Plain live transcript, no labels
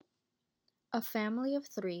A family of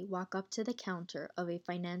three walk up to the counter of a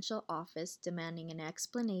financial office demanding an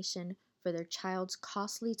explanation for their child's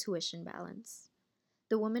costly tuition balance.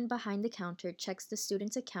 The woman behind the counter checks the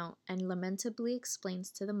student's account and lamentably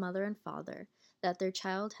explains to the mother and father that their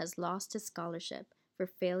child has lost his scholarship for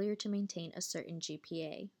failure to maintain a certain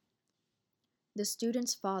GPA. The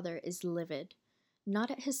student's father is livid,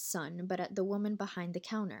 not at his son, but at the woman behind the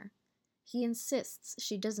counter. He insists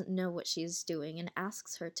she doesn't know what she is doing and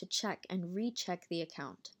asks her to check and recheck the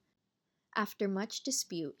account. After much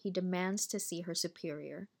dispute, he demands to see her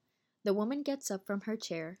superior. The woman gets up from her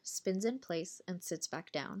chair, spins in place, and sits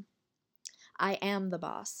back down. "I am the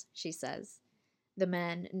boss," she says. The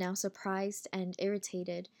man, now surprised and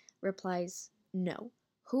irritated, replies, "No.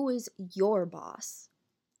 Who is your boss?"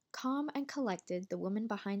 Calm and collected, the woman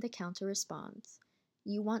behind the counter responds,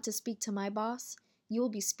 "You want to speak to my boss? You will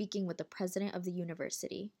be speaking with the president of the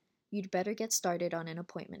university. You'd better get started on an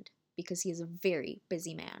appointment, because he is a very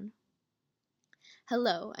busy man."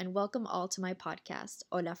 Hello, and welcome all to my podcast,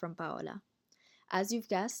 Hola from Paola. As you've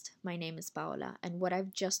guessed, my name is Paola, and what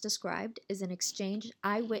I've just described is an exchange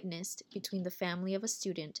I witnessed between the family of a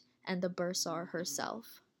student and the bursar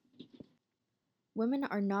herself. Women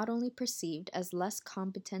are not only perceived as less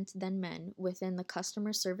competent than men within the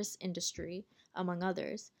customer service industry, among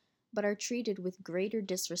others, but are treated with greater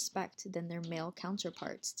disrespect than their male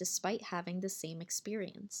counterparts despite having the same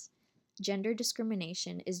experience. Gender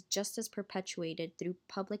discrimination is just as perpetuated through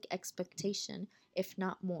public expectation, if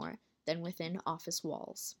not more, than within office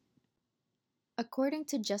walls. According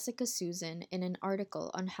to Jessica Susan in an article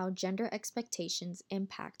on how gender expectations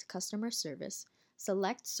impact customer service,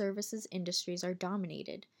 select services industries are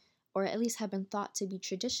dominated, or at least have been thought to be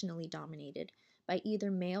traditionally dominated, by either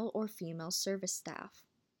male or female service staff.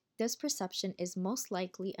 This perception is most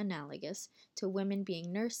likely analogous to women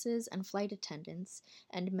being nurses and flight attendants,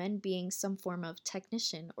 and men being some form of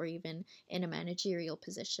technician or even in a managerial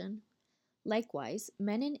position. Likewise,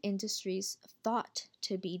 men in industries thought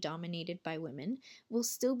to be dominated by women will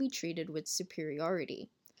still be treated with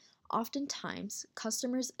superiority. Oftentimes,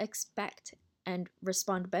 customers expect and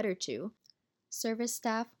respond better to service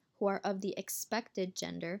staff who are of the expected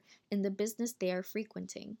gender in the business they are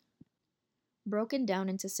frequenting. Broken down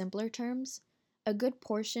into simpler terms, a good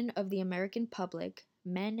portion of the American public,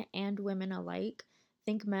 men and women alike,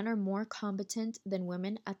 think men are more competent than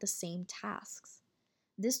women at the same tasks.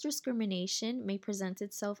 This discrimination may present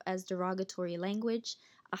itself as derogatory language,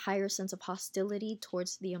 a higher sense of hostility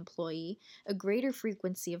towards the employee, a greater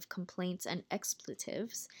frequency of complaints and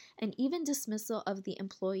expletives, and even dismissal of the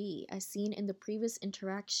employee as seen in the previous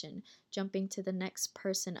interaction, jumping to the next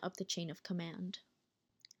person up the chain of command.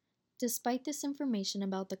 Despite this information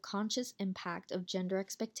about the conscious impact of gender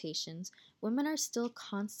expectations, women are still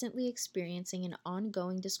constantly experiencing an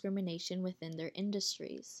ongoing discrimination within their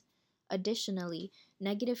industries. Additionally,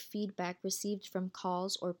 negative feedback received from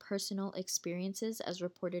calls or personal experiences as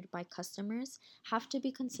reported by customers have to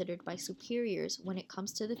be considered by superiors when it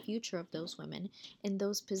comes to the future of those women in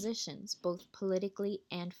those positions, both politically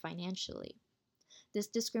and financially. This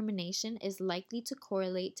discrimination is likely to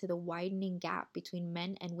correlate to the widening gap between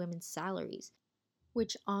men and women's salaries,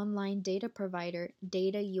 which online data provider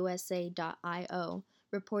datausa.io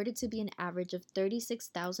reported to be an average of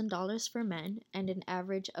 $36,000 for men and an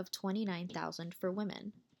average of $29,000 for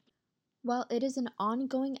women. While it is an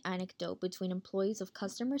ongoing anecdote between employees of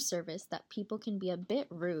customer service that people can be a bit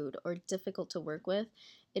rude or difficult to work with,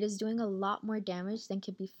 it is doing a lot more damage than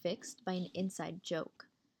can be fixed by an inside joke.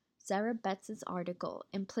 Sarah Betts' article,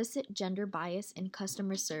 Implicit Gender Bias in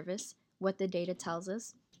Customer Service, What the Data Tells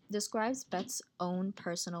Us, describes Betts' own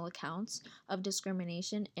personal accounts of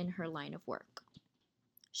discrimination in her line of work.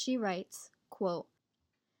 She writes, quote,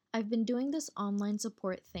 "I've been doing this online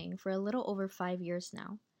support thing for a little over 5 years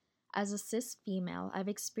now. As a cis female, I've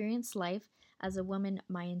experienced life as a woman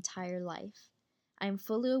my entire life. I am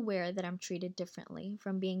fully aware that I'm treated differently,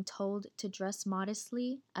 from being told to dress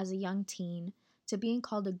modestly as a young teen to being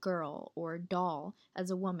called a girl or doll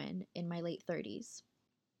as a woman in my late 30s.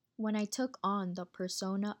 When I took on the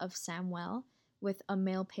persona of Samuel with a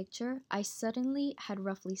male picture, I suddenly had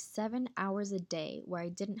roughly 7 hours a day where I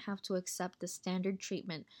didn't have to accept the standard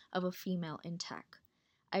treatment of a female in tech.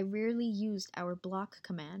 I rarely used our block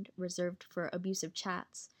command reserved for abusive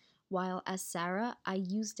chats, while as Sarah, I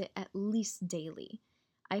used it at least daily.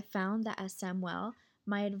 I found that as Samuel,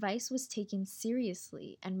 my advice was taken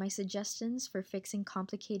seriously, and my suggestions for fixing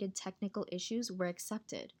complicated technical issues were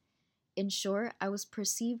accepted. In short, I was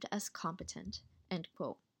perceived as competent." End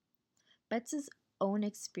quote. Betts' own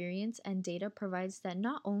experience and data provides that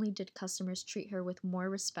not only did customers treat her with more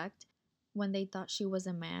respect, when they thought she was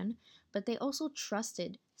a man, but they also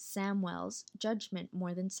trusted Samuel's judgment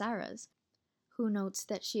more than Sarah's, who notes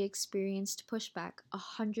that she experienced pushback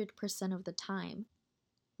 100% of the time,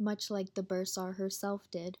 much like the bursar herself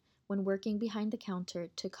did when working behind the counter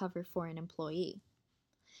to cover for an employee.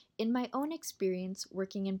 In my own experience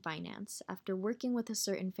working in finance, after working with a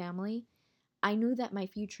certain family, I knew that my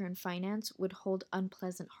future in finance would hold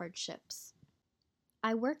unpleasant hardships.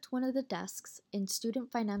 I worked one of the desks in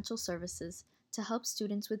student financial services to help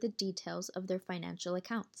students with the details of their financial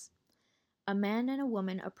accounts. A man and a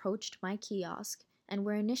woman approached my kiosk and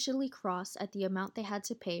were initially cross at the amount they had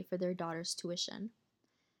to pay for their daughter's tuition.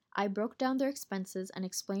 I broke down their expenses and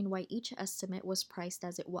explained why each estimate was priced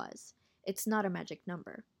as it was. It's not a magic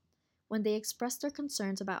number. When they expressed their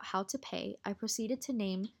concerns about how to pay, I proceeded to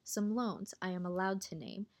name some loans I am allowed to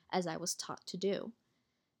name, as I was taught to do.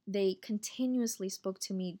 They continuously spoke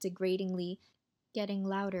to me degradingly, getting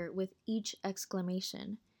louder with each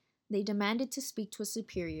exclamation. They demanded to speak to a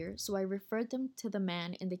superior, so I referred them to the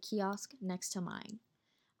man in the kiosk next to mine.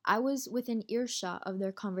 I was within earshot of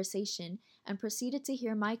their conversation and proceeded to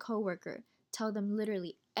hear my coworker tell them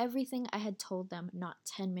literally everything I had told them not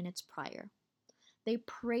 10 minutes prior. They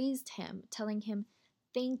praised him, telling him,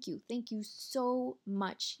 thank you so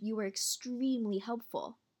much. You were extremely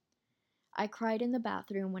helpful." I cried in the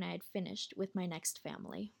bathroom when I had finished with my next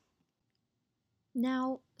family.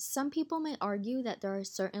 Now, some people may argue that there are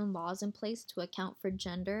certain laws in place to account for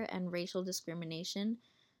gender and racial discrimination,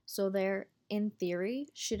 so there, in theory,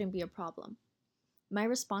 shouldn't be a problem. My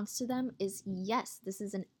response to them is yes, this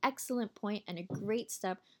is an excellent point and a great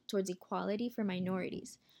step towards equality for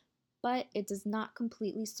minorities, but it does not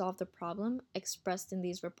completely solve the problem expressed in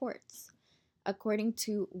these reports. According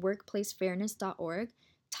to workplacefairness.org,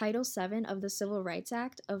 Title VII of the Civil Rights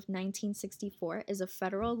Act of 1964 is a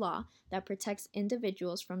federal law that protects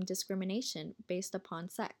individuals from discrimination based upon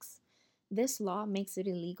sex. This law makes it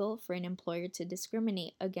illegal for an employer to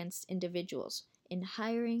discriminate against individuals in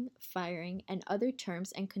hiring, firing, and other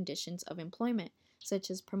terms and conditions of employment, such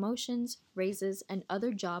as promotions, raises, and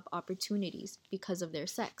other job opportunities because of their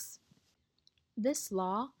sex. This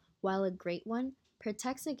law, while a great one,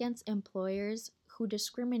 protects against employers who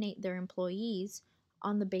discriminate their employees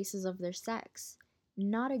on the basis of their sex,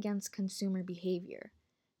 not against consumer behavior.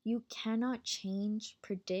 You cannot change,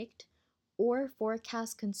 predict, or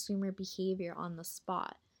forecast consumer behavior on the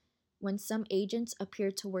spot. When some agents appear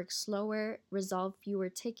to work slower, resolve fewer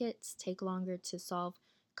tickets, take longer to solve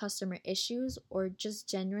customer issues, or just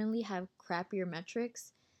genuinely have crappier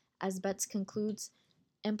metrics, as Betts concludes,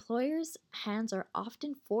 employers' hands are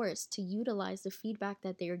often forced to utilize the feedback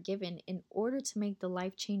that they are given in order to make the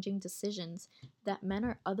life-changing decisions that men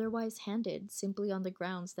are otherwise handed simply on the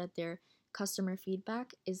grounds that their customer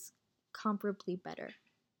feedback is comparably better.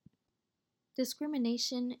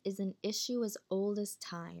 Discrimination is an issue as old as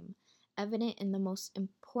time, evident in the most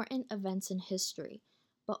important events in history,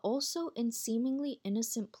 but also in seemingly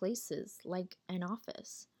innocent places like an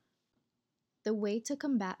office. The way to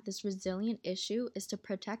combat this resilient issue is to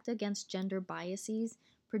protect against gender biases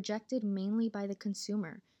projected mainly by the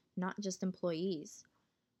consumer, not just employees.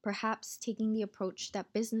 Perhaps taking the approach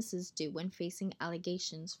that businesses do when facing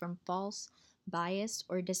allegations from false, biased,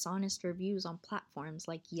 or dishonest reviews on platforms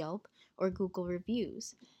like Yelp or Google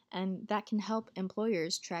Reviews, and that can help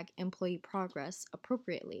employers track employee progress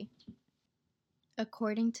appropriately.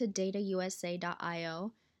 According to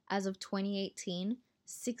datausa.io, as of 2018,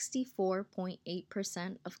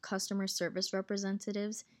 64.8% of customer service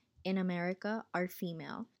representatives in America are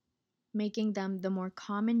female, making them the more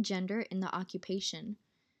common gender in the occupation.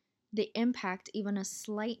 The impact even a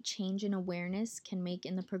slight change in awareness can make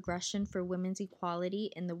in the progression for women's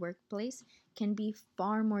equality in the workplace can be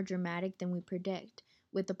far more dramatic than we predict,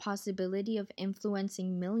 with the possibility of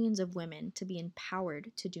influencing millions of women to be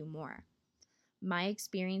empowered to do more. My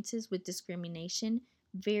experiences with discrimination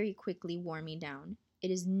very quickly wore me down. It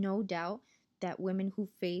is no doubt that women who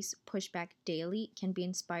face pushback daily can be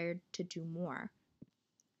inspired to do more.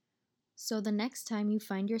 So the next time you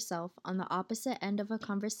find yourself on the opposite end of a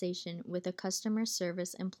conversation with a customer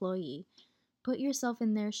service employee, put yourself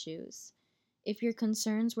in their shoes. If your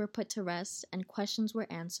concerns were put to rest and questions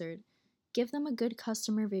were answered, give them a good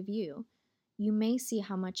customer review. You may see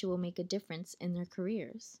how much it will make a difference in their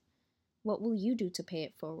careers. What will you do to pay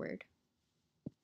it forward?